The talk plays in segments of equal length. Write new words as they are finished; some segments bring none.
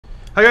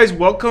Hi guys,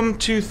 welcome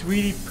to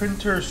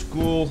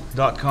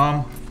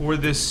 3dprinterschool.com for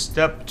this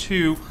step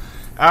 2.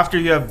 After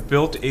you have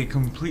built a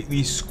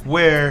completely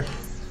square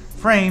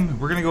frame,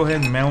 we're going to go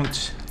ahead and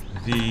mount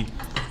the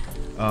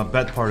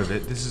bed part of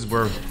it. This is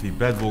where the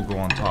bed will go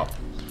on top.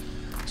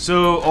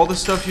 So all the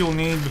stuff you'll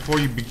need before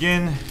you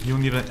begin, you'll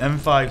need an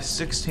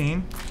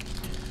M516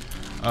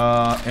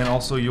 and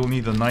also you'll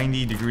need the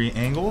 90-degree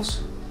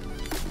angles.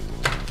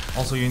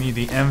 Also you need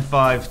the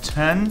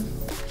M510.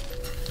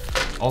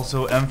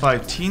 Also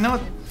M5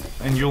 T-nut,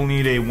 and you'll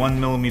need a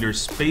 1mm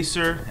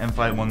spacer,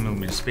 M5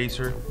 1mm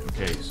spacer.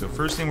 Okay, so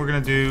first thing we're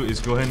gonna do is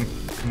go ahead and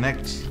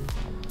connect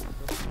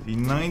the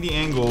 90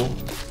 angle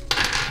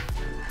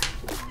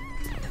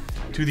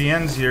to the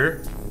ends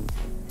here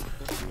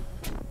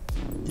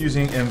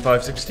using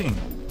M516.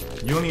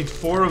 You'll need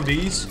 4 of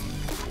these,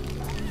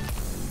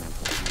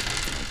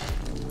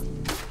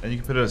 and you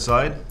can put it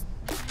aside.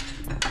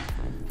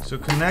 So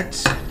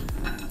connect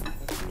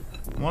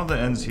one of the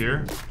ends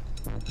here.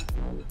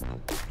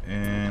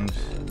 And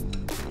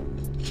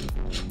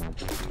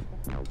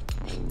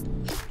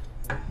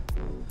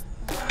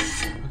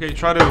okay,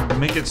 try to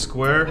make it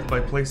square by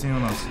placing it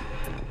on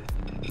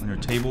your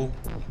table.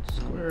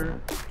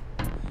 Square.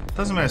 It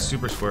doesn't matter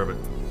super square, but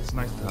it's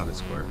nice to have it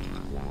square.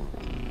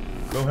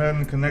 Go ahead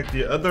and connect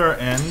the other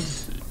end.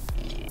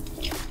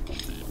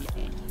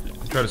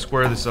 Try to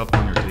square this up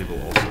on your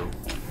table also.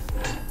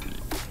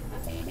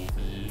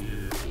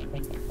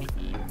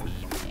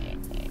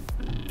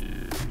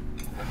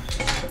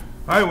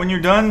 Alright, when you're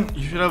done,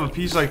 you should have a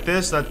piece like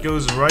this that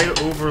goes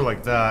right over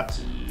like that.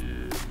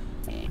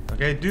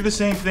 Okay, do the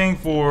same thing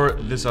for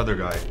this other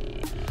guy.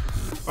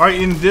 Alright,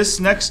 in this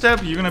next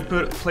step, you're going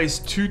to place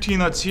 2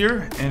 T-nuts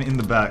here and in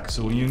the back.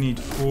 So you need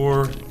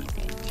 4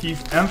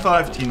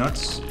 M5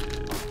 T-nuts.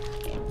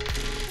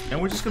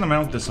 And we're just going to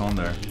mount this on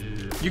there.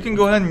 You can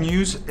go ahead and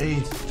use a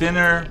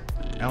thinner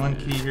Allen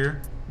key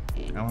here,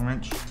 Allen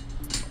wrench.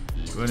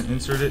 Go ahead and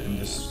insert it and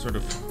just sort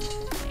of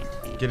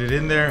get it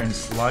in there and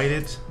slide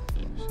it.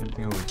 Same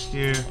thing over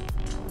here.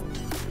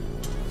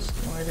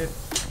 Slide it.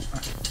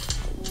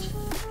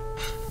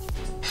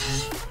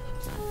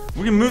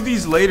 We can move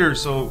these later,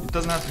 so it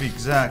doesn't have to be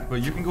exact,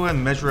 but you can go ahead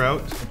and measure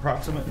out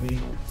approximately.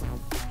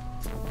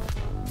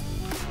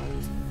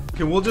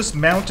 Okay, we'll just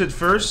mount it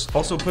first.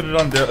 Also put it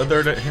on the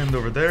other hand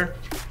over there.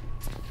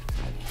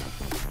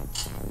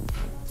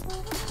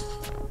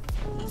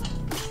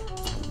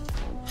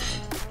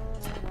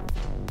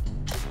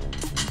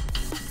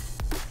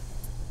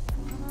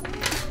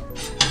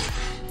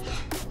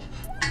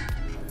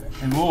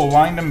 And we'll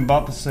align them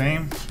about the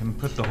same and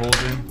put the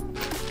holes in.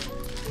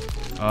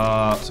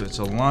 So it's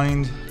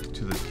aligned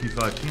to the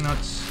P5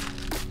 T-nuts.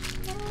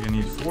 You're gonna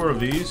need 4 of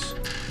these.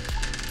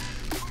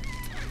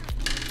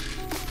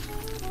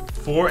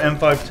 4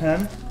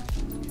 M510.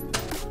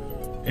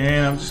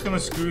 And I'm just gonna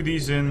screw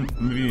these in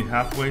maybe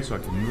halfway so I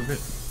can move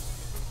it.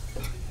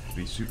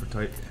 Be super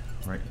tight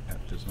right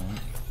at this moment.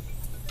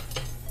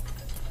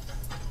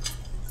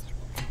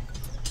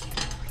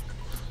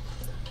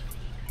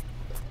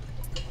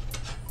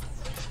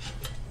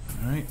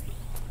 Alright.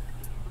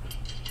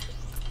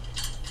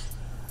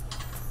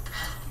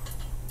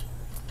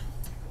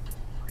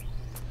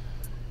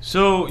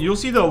 So you'll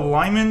see the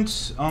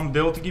alignment,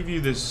 they'll give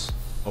you this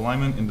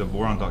alignment in the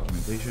Voron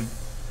documentation.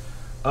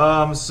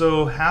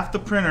 So half the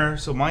printer,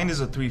 so mine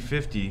is a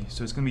 350,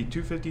 so it's gonna be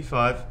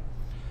 255.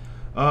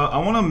 I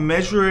wanna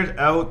measure it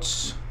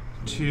out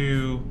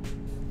to,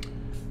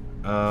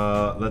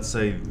 let's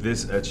say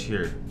this edge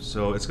here.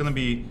 So it's gonna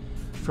be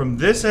from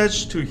this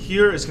edge to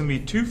here, it's going to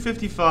be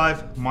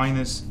 255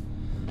 minus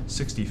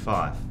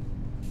 65,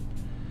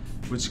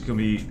 which can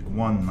be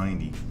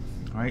 190.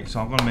 Alright, so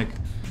I'm going to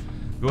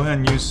go ahead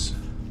and use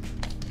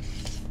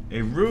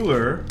a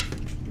ruler,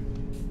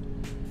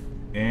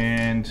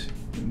 and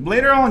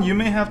later on you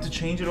may have to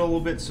change it a little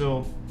bit,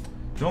 so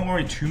don't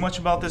worry too much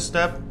about this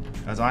step,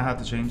 as I have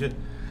to change it.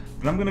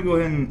 But I'm going to go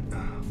ahead and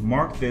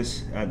mark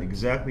this at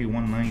exactly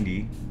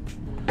 190,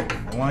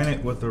 align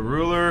it with the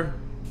ruler.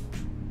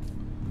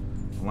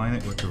 Align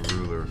it with the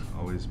ruler,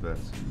 always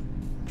best.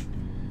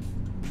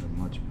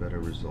 Much better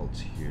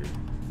results here.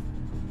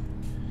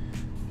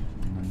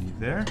 90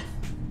 there.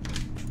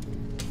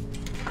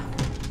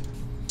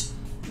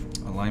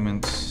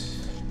 Alignment,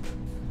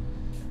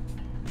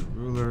 the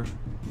ruler.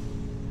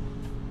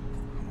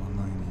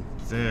 190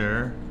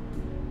 there.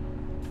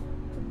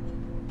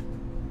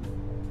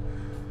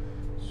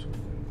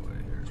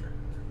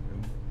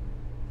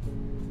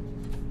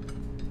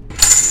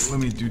 Let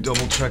me do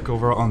double check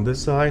over on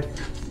this side.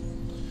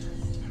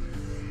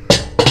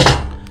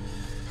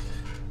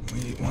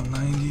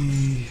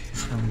 190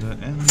 from the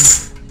end.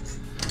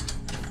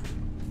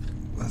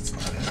 That's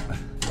not it.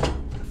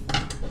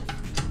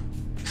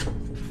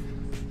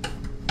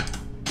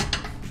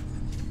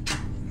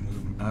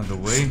 Move them out of the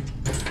way.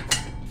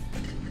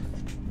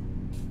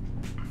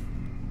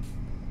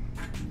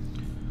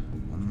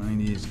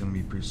 190 is going to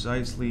be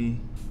precisely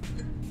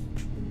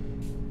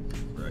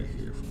right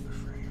here for the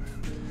frame.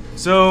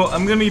 So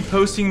I'm going to be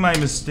posting my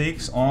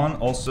mistakes on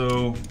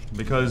also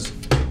because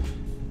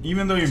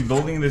even though you're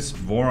building this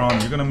Voron,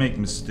 you're gonna make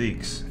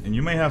mistakes, and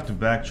you may have to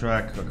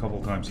backtrack a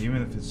couple times,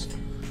 even if it's,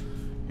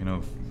 you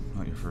know,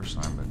 not your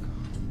first time.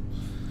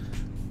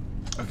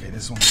 But okay,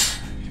 this one's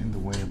in the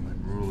way of my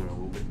ruler a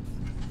little bit.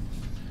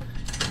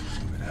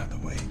 Move it out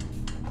of the way.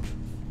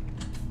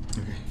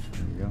 Okay,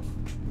 there we go.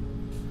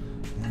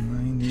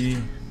 190.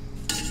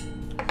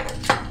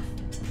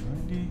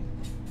 190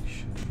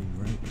 should be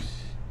right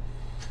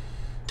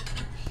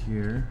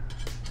here.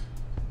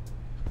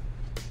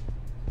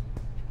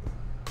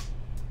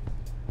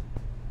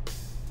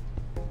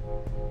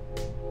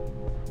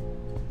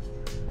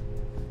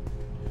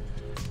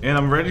 And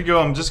I'm ready to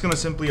go. I'm just gonna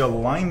simply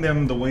align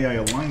them the way I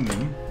align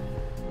them,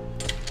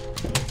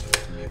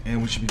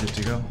 and we should be good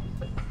to go.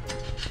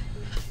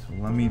 So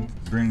let me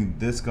bring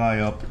this guy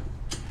up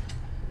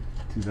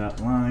to that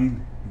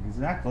line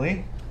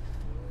exactly.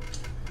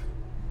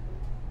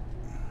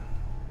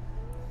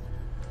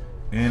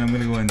 And I'm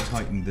gonna go ahead and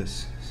tighten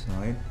this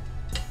side.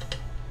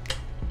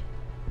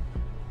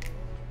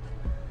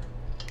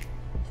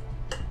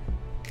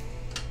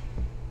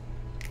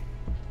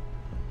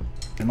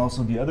 And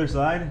also the other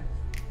side.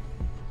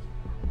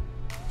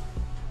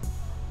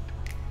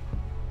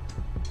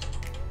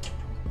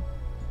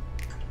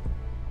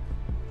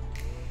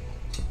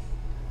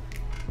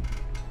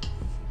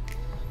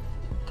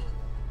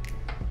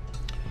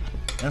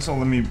 And so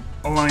let me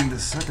align the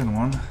second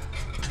one.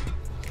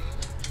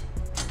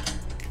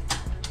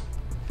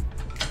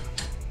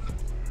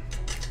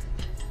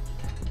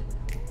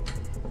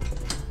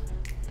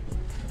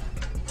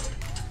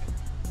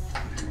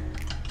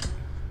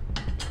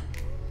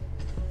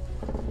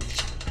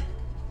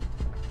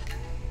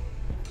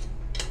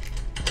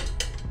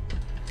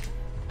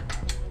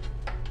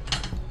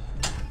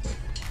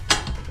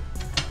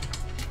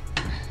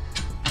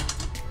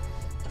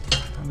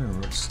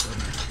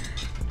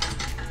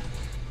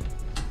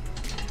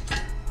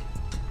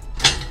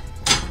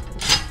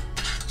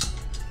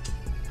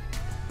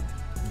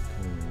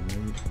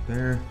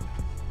 There.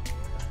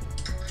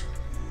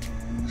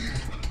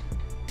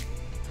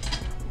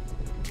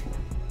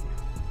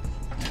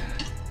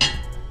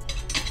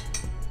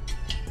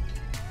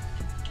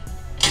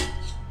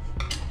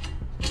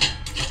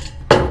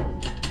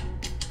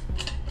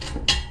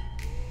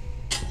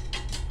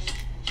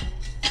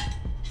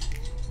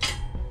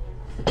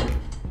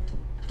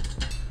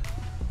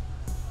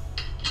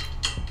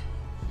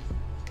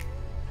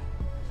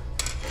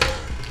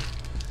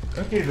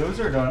 Okay, those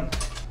are done.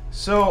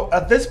 So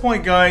at this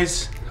point,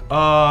 guys,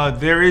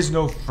 there is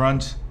no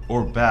front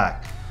or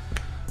back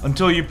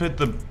until you put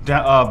the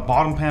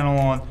bottom panel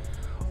on.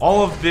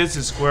 All of this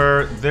is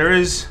square. There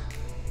is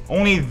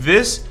only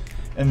this,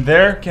 and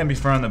there can be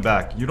front and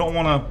back. You don't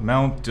want to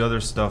mount the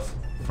other stuff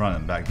front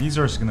and back. These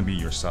are going to be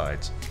your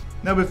sides.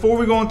 Now, before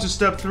we go into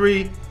step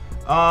 3,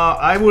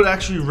 I would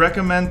actually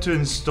recommend to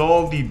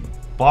install the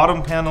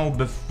bottom panel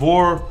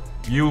before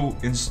you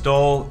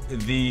install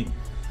the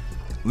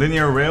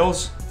linear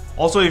rails.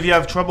 Also, if you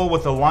have trouble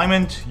with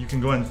alignment, you can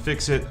go ahead and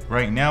fix it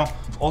right now.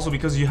 Also,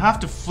 because you have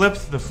to flip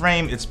the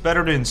frame, it's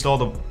better to install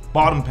the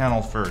bottom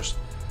panel first.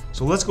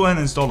 So let's go ahead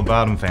and install the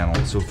bottom panel.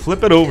 So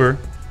flip it over.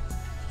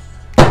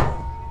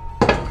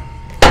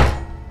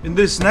 In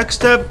this next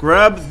step,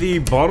 grab the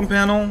bottom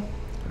panel,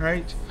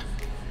 right?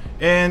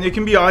 And it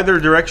can be either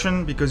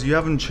direction because you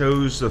haven't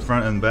chose the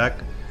front and back.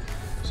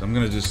 So I'm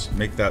gonna just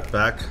make that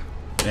back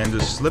and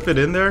just slip it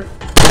in there.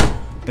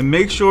 And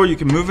make sure you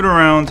can move it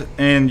around,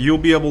 and you'll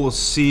be able to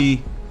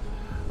see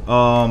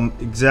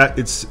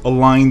it's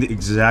aligned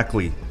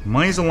exactly.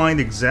 Mine's aligned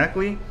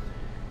exactly,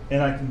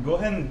 and I can go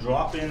ahead and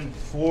drop in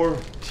 4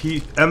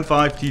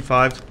 M5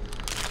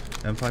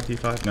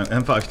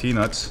 T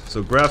nuts.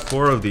 So grab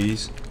 4 of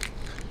these.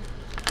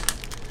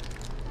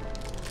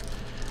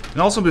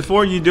 And also,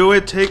 before you do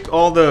it, take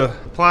all the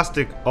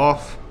plastic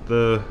off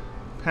the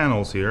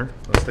panels here.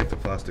 Let's take the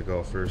plastic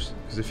off first,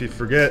 because if you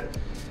forget,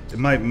 it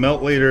might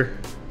melt later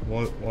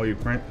while you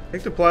print.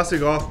 Take the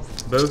plastic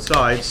off both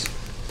sides.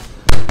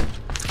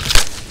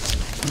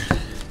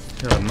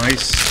 Got a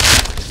nice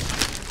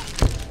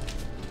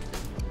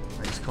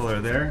color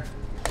there.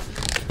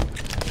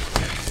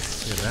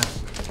 Look at that.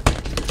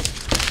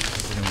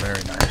 Looking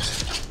very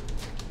nice.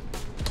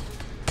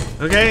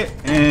 Okay,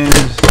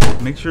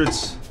 and make sure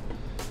it's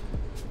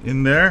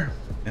in there.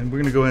 And we're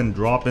gonna go ahead and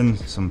drop in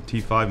some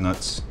T5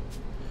 nuts.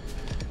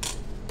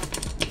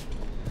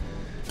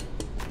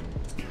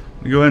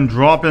 We go ahead and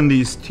drop in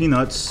these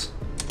T-nuts,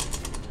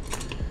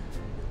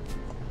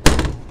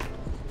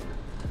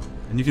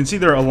 and you can see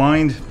they're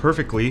aligned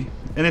perfectly.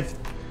 And if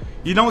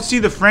you don't see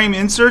the frame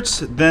inserts,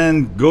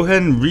 then go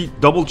ahead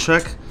and double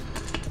check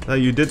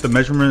that you did the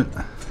measurement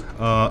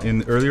in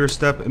the earlier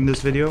step in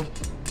this video.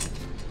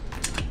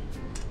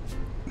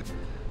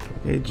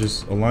 Okay,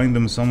 just align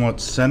them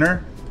somewhat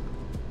center,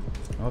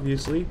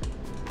 obviously.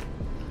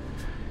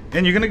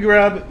 And you're gonna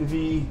grab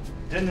the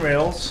end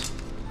rails.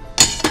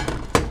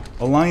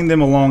 Align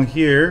them along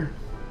here.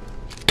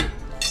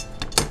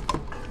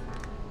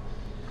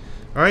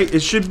 All right,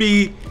 it should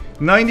be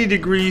 90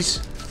 degrees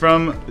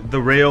from the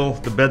rail,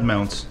 the bed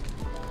mounts.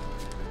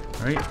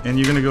 Right, and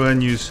you're gonna go ahead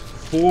and use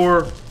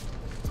 4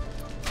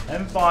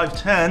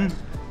 M510,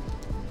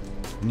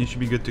 and you should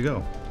be good to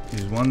go.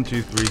 Use 1,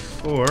 2, 3,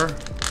 4.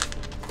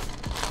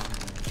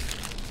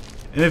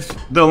 And if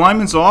the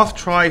alignment's off,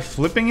 try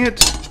flipping it.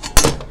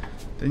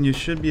 Then you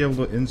should be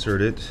able to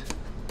insert it.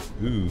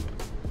 Ooh,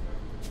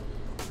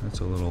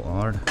 that's a little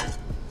odd.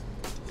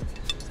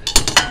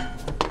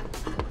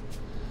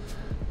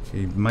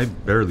 Okay, it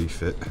might barely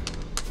fit.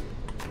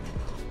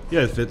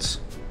 Yeah, it fits.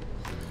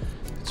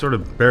 It sort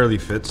of barely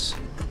fits.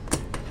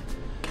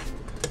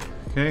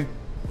 Okay.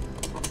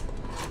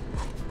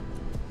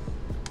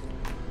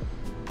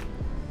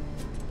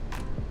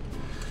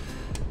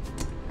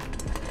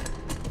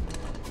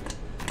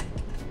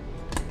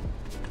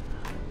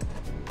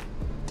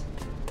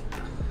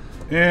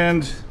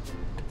 And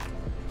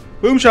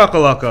boom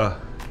shakalaka,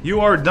 you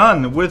are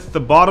done with the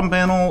bottom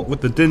panel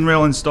with the DIN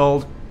rail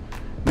installed.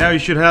 Now you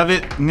should have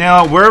it.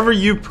 Now wherever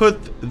you put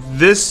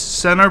this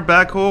center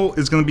back hole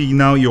is going to be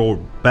now your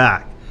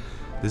back.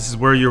 This is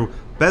where your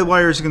bed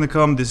wires are going to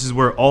come. This is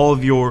where all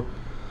of your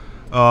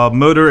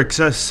motor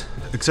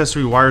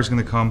accessory wires are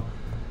going to come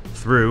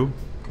through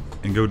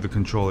and go to the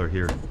controller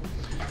here.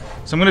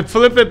 So I'm going to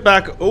flip it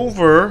back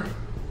over.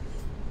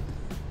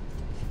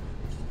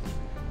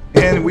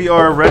 And we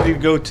are ready to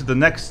go to the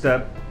next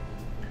step.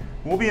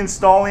 We'll be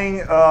installing,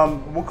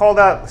 we'll call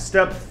that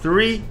step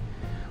 3.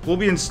 We'll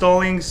be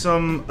installing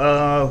some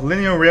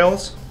linear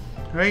rails,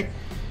 right?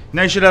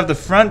 Now you should have the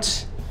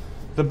front,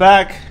 the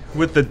back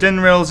with the DIN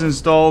rails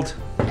installed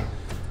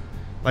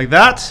like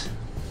that.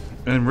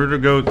 And we're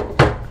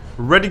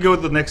ready to go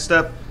to the next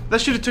step.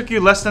 That should have took you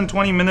less than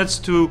 20 minutes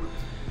to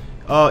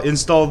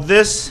install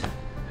this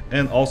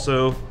and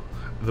also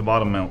the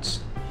bottom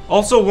mounts.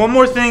 Also, one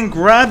more thing,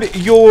 grab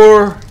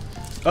your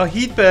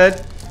heat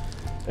bed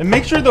and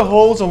make sure the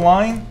holes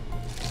align.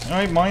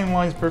 Alright, mine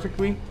aligns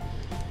perfectly.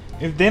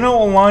 If they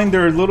don't align,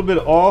 they're a little bit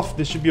off,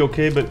 this should be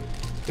okay, but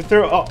if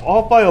they're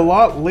off by a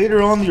lot,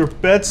 later on your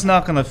bed's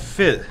not gonna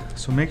fit.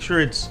 So make sure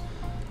it's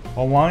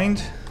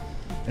aligned,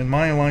 and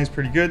mine aligns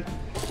pretty good.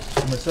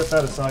 I'm gonna set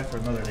that aside for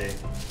another day.